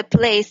all over the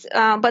place,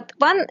 but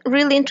one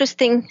really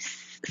interesting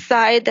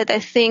side that I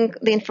think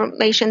the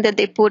information that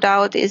they put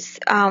out is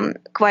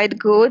quite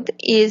good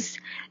is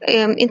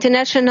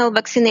International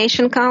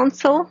Vaccination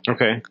Council.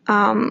 Okay.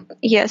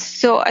 Yes,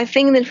 so I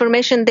think the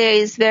information there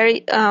is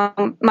very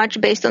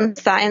much based on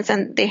science,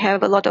 and they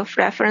have a lot of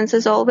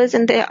references always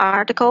in their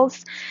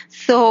articles.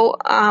 So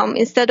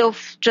instead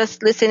of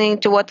just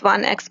listening to what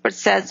one expert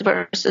says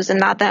versus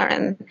another,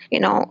 and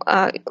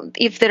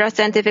if there are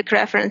scientific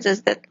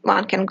references that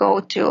one can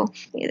go to,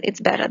 it's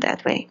better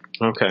that way.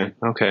 Okay.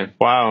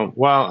 Wow.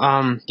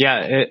 Well,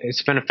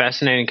 it's been a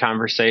fascinating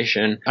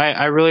conversation.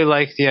 I really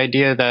like the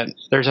idea that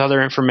there's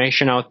other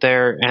information out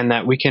there and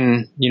that we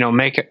can,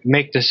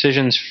 make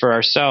decisions for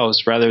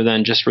ourselves rather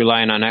than just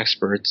relying on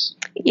experts.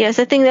 Yes,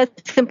 I think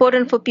that's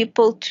important for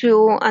people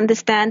to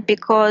understand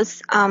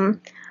because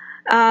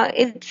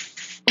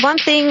it's one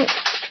thing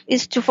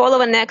is to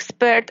follow an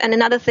expert and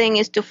another thing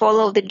is to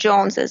follow the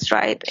Joneses,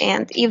 right?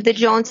 And if the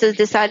Joneses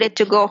decided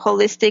to go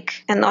holistic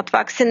and not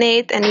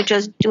vaccinate and you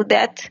just do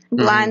that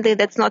blindly,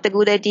 that's not a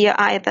good idea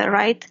either,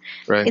 right?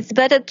 Right. It's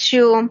better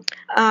to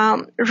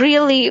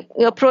really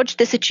approach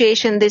the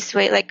situation this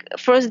way. Like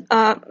first,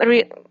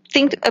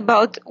 think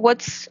about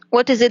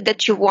what is it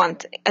that you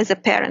want as a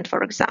parent,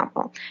 for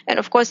example. And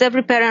of course,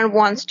 every parent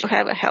wants to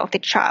have a healthy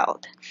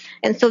child.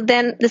 And so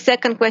then the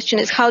second question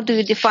is, how do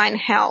you define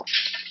health?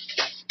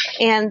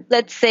 And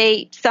let's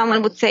say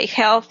someone would say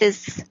health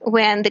is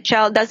when the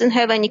child doesn't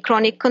have any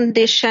chronic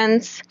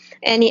conditions,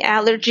 any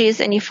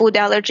allergies, any food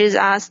allergies,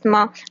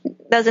 asthma,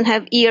 doesn't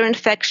have ear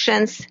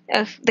infections.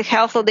 If the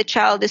health of the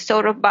child is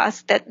so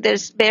robust that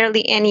there's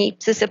barely any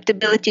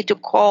susceptibility to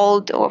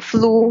cold or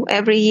flu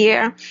every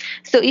year.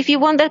 So if you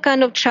want that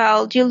kind of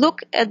child, you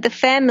look at the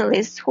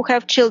families who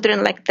have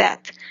children like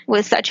that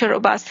with such a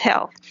robust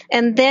health.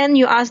 And then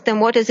you ask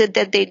them, what is it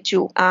that they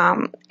do?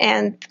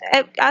 And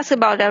ask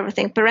about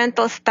everything,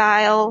 parental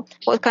style,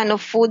 what kind of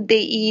food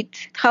they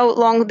eat, how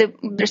long the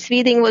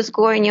breastfeeding was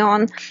going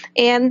on.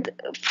 And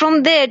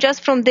from there,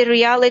 just from the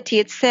reality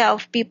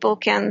itself, people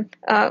can,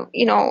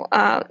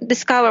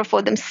 discover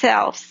for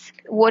themselves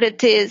what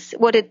it is,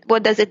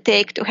 what does it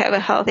take to have a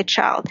healthy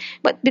child.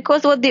 But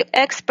because what the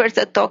experts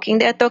are talking,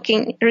 they're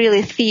talking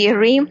really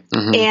theory.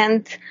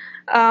 And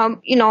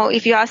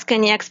if you ask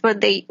any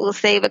expert, they will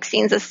say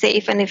vaccines are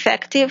safe and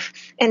effective.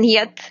 And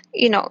yet,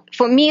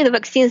 for me, the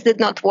vaccines did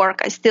not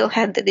work. I still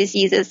had the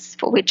diseases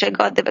for which I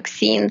got the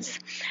vaccines.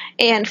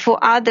 And for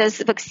others,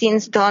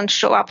 vaccines don't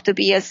show up to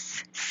be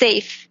as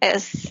safe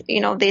as,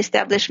 the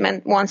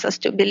establishment wants us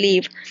to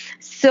believe.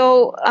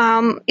 So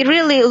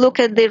really look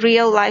at the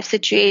real life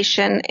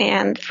situation.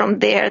 And from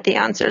there, the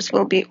answers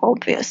will be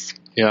obvious.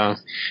 Yeah.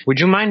 Would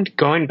you mind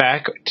going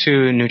back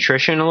to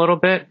nutrition a little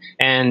bit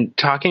and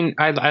talking?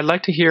 I'd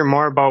like to hear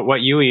more about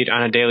what you eat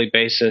on a daily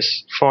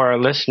basis for our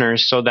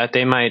listeners so that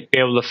they might be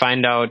able to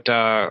find out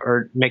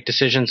or make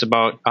decisions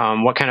about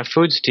what kind of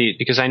foods to eat,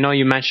 because I know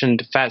you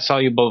mentioned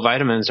fat-soluble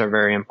vitamins are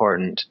very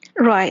important.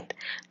 Right.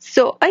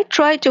 So I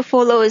try to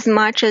follow as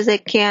much as I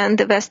can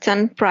the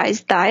Western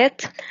price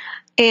diet.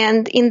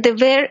 And in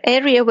the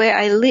area where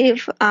I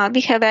live,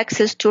 we have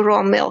access to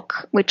raw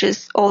milk, which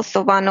is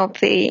also one of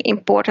the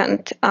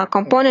important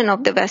component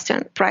of the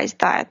Western price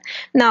diet.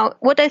 Now,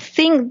 what I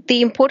think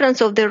the importance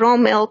of the raw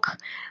milk,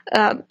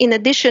 in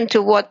addition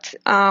to what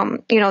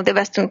the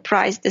Western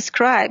price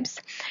describes,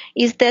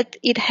 is that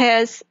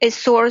it's a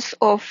source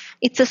of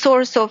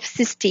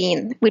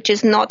cysteine, which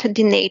is not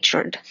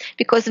denatured.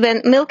 Because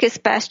when milk is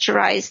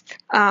pasteurized,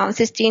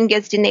 cysteine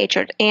gets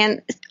denatured,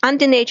 and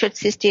undenatured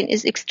cysteine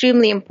is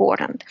extremely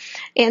important.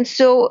 And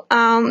so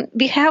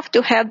we have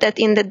to have that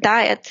in the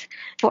diet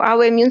for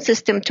our immune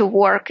system to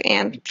work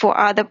and for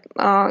other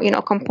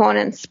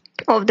components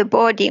of the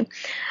body.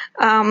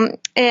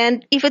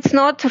 And if it's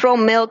not raw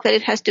milk, then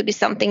it has to be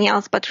something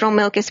else. But raw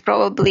milk is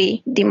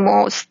probably the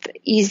most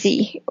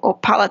easy or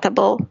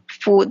palatable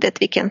food that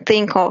we can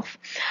think of.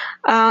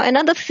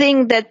 Another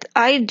thing that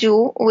I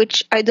do,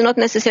 which I do not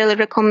necessarily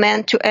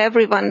recommend to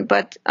everyone,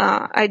 but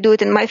I do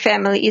it in my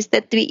family, is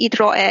that we eat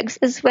raw eggs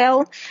as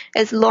well,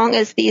 as long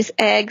as these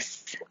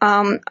eggs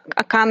are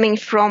coming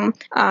from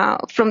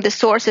the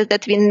sources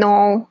that we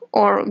know,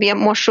 or we are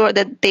more sure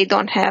that they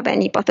don't have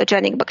any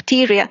pathogenic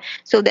bacteria.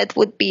 So that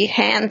would be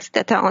hens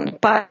that are on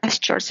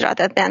pastures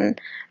rather than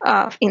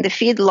in the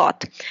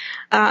feedlot.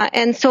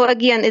 And so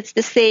again, it's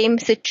the same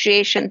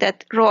situation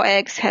that raw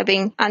eggs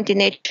having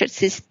undenatured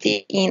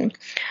cysteine.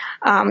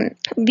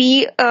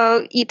 We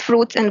eat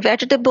fruits and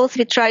vegetables.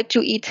 We try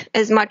to eat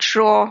as much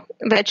raw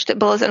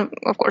vegetables and,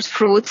 of course,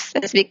 fruits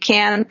as we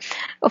can.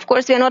 Of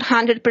course, we are not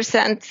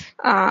 100%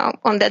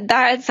 on that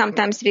diet.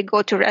 Sometimes we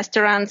go to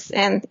restaurants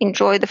and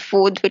enjoy the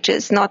food, which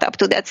is not up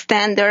to that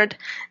standard.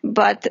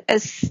 But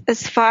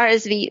as far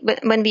as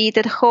when we eat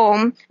at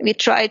home, we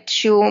try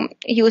to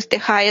use the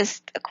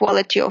highest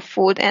quality of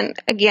food. And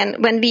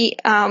again, when we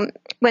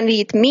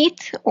eat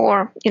meat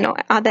or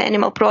other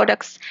animal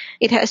products,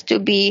 it has to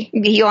be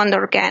beyond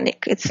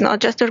organic. It's not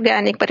just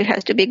organic, but it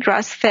has to be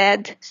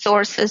grass-fed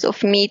sources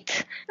of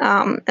meat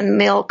and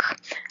milk.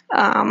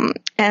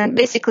 And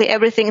basically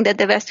everything that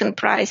the Western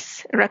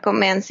price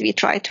recommends, we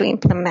try to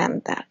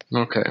implement that.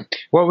 Okay.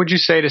 What would you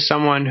say to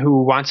someone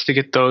who wants to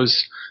get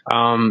those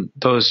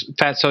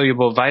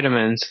fat-soluble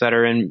vitamins that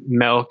are in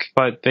milk,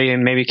 but they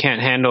maybe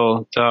can't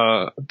handle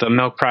the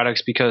milk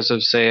products because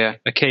of, say,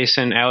 a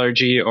casein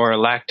allergy or a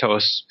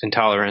lactose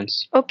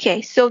intolerance?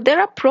 Okay, so there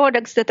are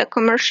products that are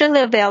commercially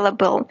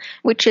available,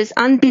 which is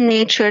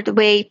undenatured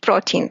whey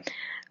protein.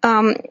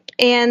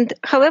 And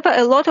however,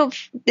 a lot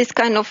of this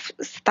kind of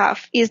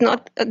stuff is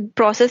not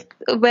processed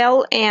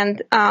well,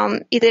 and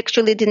it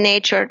actually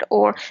denatured.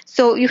 Or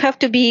so you have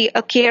to be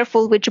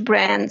careful which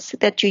brands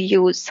that you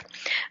use.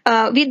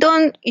 We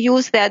don't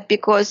use that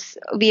because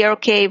we are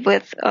okay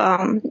with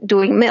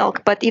doing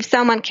milk. But if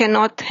someone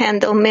cannot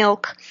handle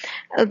milk,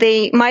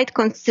 they might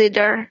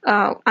consider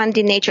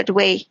undenatured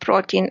whey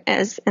protein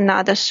as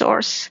another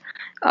source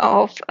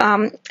of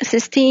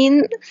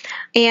cysteine.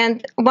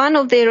 And one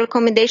of the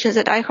recommendations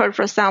that I heard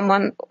from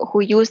someone who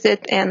used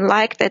it and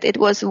liked it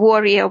was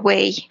Warrior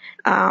Whey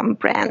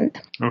brand.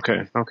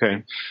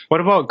 Okay. What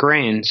about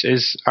grains?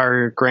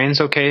 Are grains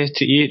okay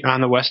to eat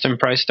on the Western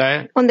Price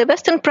diet? On the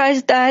Western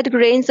Price diet,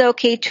 grains are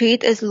okay to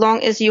eat as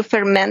long as you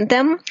ferment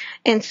them.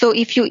 And so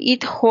if you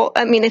eat whole,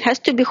 it has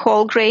to be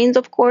whole grains,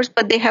 of course,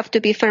 but they have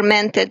to be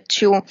fermented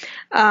to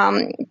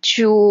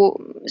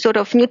sort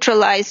of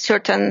neutralize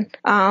certain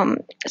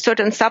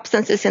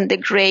substances in the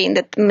grain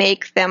that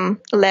make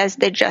them less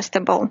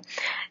digestible.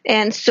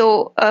 And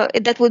so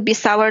that would be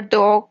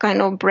sourdough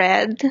kind of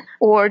bread,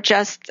 or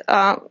just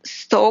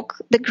soak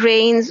the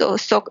grains or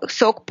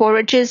soak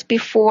porridges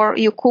before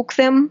you cook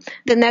them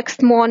the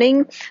next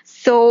morning.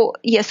 So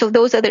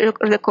those are the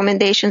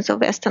recommendations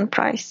of Western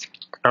Price.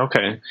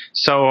 Okay.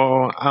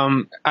 So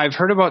I've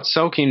heard about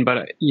soaking,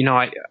 but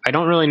I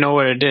don't really know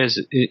what it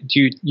is.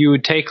 You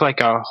would take like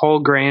a whole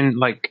grain,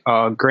 like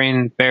a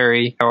grain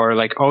berry or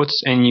like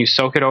oats, and you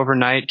soak it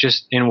overnight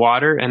just in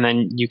water, and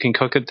then you can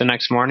cook it the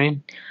next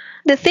morning?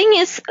 The thing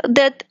is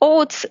that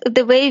oats,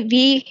 the way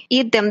we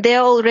eat them,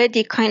 they're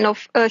already kind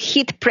of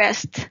heat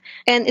pressed,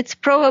 and it's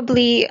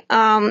probably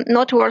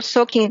not worth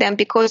soaking them,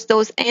 because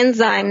those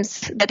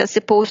enzymes that are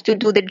supposed to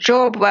do the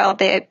job while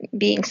they're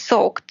being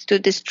soaked to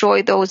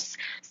destroy those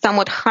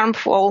somewhat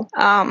harmful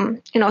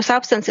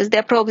substances,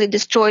 they're probably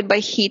destroyed by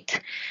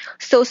heat.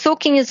 So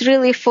soaking is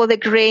really for the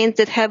grains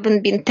that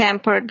haven't been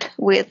tampered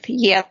with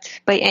yet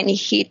by any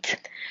heat.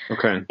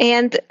 Okay.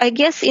 And I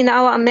guess in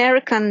our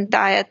American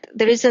diet,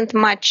 there isn't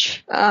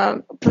much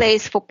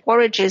place for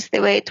porridges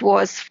the way it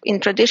was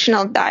in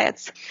traditional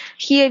diets.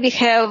 Here we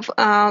have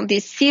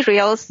these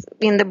cereals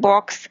in the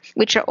box,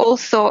 which are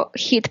also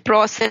heat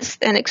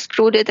processed and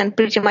extruded and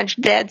pretty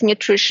much dead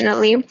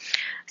nutritionally.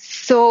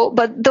 So,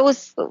 but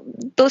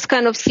those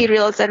kind of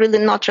cereals are really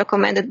not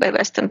recommended by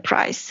Western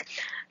Price.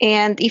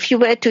 And if you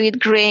were to eat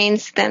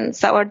grains, then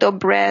sourdough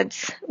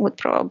breads would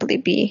probably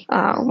be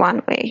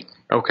one way.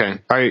 Okay.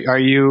 Are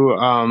you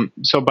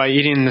so by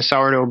eating the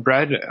sourdough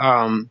bread,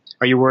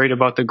 are you worried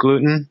about the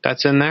gluten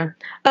that's in there?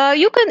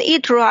 You can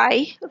eat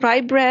rye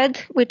bread,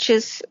 which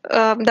is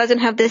doesn't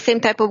have the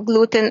same type of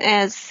gluten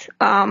as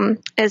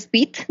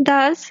wheat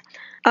does.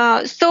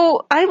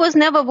 So I was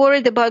never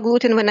worried about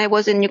gluten when I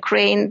was in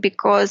Ukraine,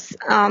 because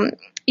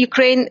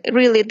Ukraine,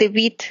 really, the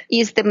wheat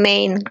is the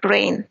main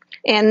grain.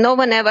 And no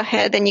one ever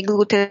had any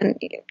gluten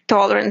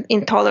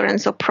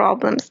intolerance or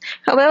problems.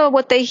 However,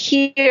 what I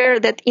hear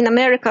that in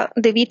America,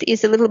 the wheat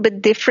is a little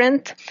bit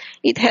different.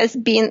 It has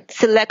been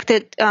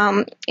selected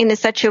in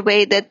such a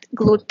way that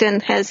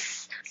gluten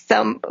has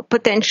some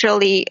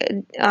potentially,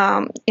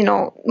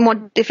 more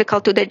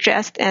difficult to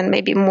digest and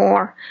maybe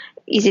more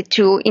easy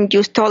to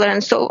induce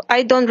tolerance. So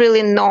I don't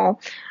really know.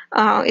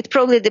 It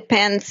probably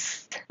depends.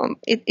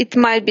 It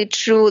might be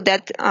true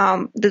that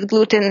the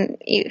gluten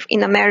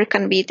in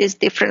American wheat is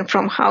different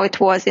from how it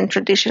was in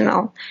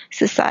traditional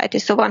society.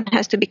 So one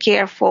has to be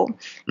careful.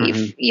 Mm-hmm.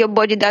 If your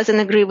body doesn't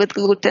agree with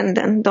gluten,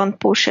 then don't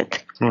push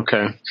it.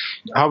 Okay.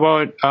 How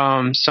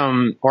about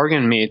some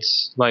organ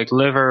meats like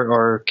liver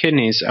or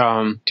kidneys?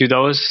 Do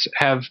those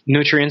have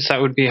nutrients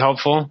that would be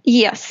helpful?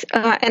 Yes,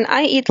 and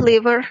I eat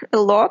liver a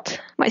lot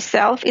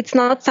myself. It's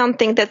not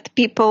something that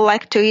people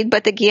like to eat,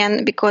 but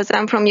again, because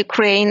I'm from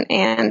Ukraine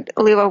and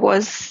liver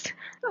was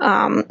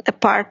a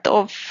part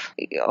of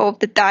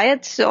the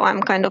diet, so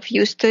I'm kind of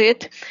used to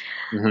it.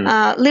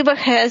 Mm-hmm. Liver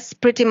has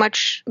pretty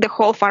much the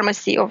whole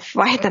pharmacy of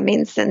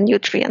vitamins and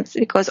nutrients,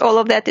 because all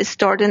of that is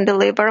stored in the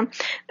liver.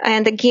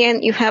 And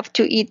again, you have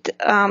to eat,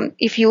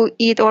 if you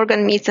eat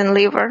organ meats and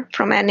liver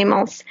from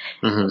animals,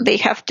 mm-hmm. they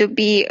have to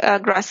be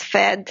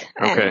grass-fed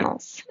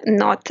animals,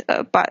 not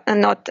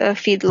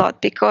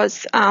feedlot,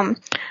 because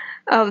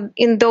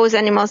in those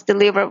animals, the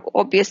liver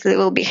obviously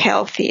will be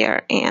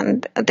healthier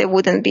and there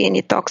wouldn't be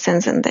any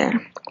toxins in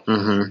there.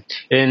 Mm-hmm.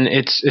 And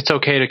it's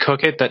okay to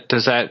cook it.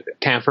 Does that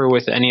tamper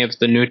with any of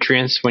the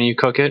nutrients when you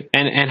cook it?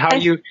 And how do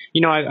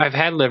you I've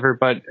had liver,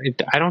 but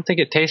I don't think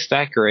it tastes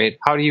that great.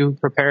 How do you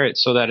prepare it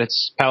so that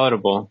it's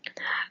palatable?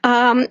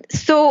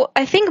 So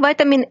I think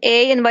vitamin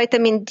A and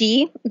vitamin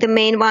D, the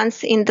main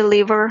ones in the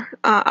liver,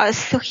 are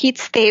heat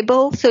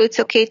stable, so it's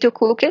okay to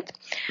cook it.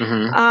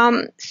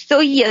 So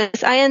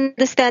yes, I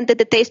understand that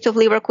the taste of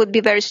liver could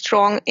be very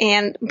strong,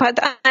 but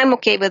I'm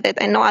okay with it.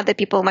 I know other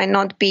people might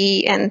not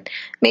be, and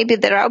maybe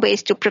there are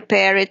ways to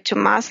prepare it to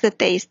mask the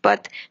taste.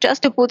 But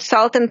just to put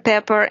salt and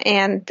pepper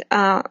and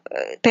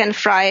pan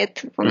fry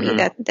it, for me,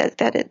 that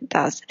it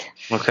does it.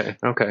 Okay.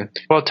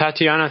 Well,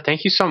 Tetyana,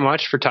 thank you so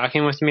much for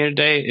talking with me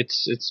today.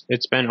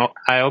 It's been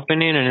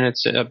eye-opening, and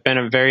it's been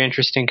a very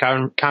interesting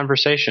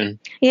conversation.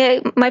 Yeah,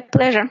 my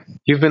pleasure.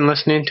 You've been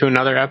listening to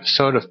another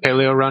episode of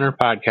Paleo Runner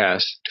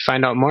Podcast. To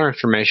find out more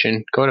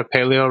information, go to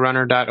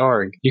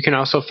paleorunner.org. You can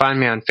also find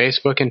me on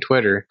Facebook and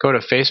Twitter. Go to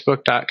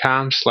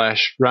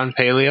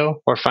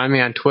facebook.com/runpaleo or find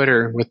me on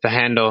Twitter with the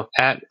handle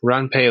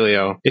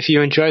 @runpaleo. If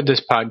you enjoyed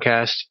this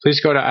podcast,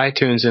 please go to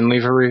iTunes and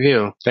leave a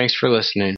review. Thanks for listening.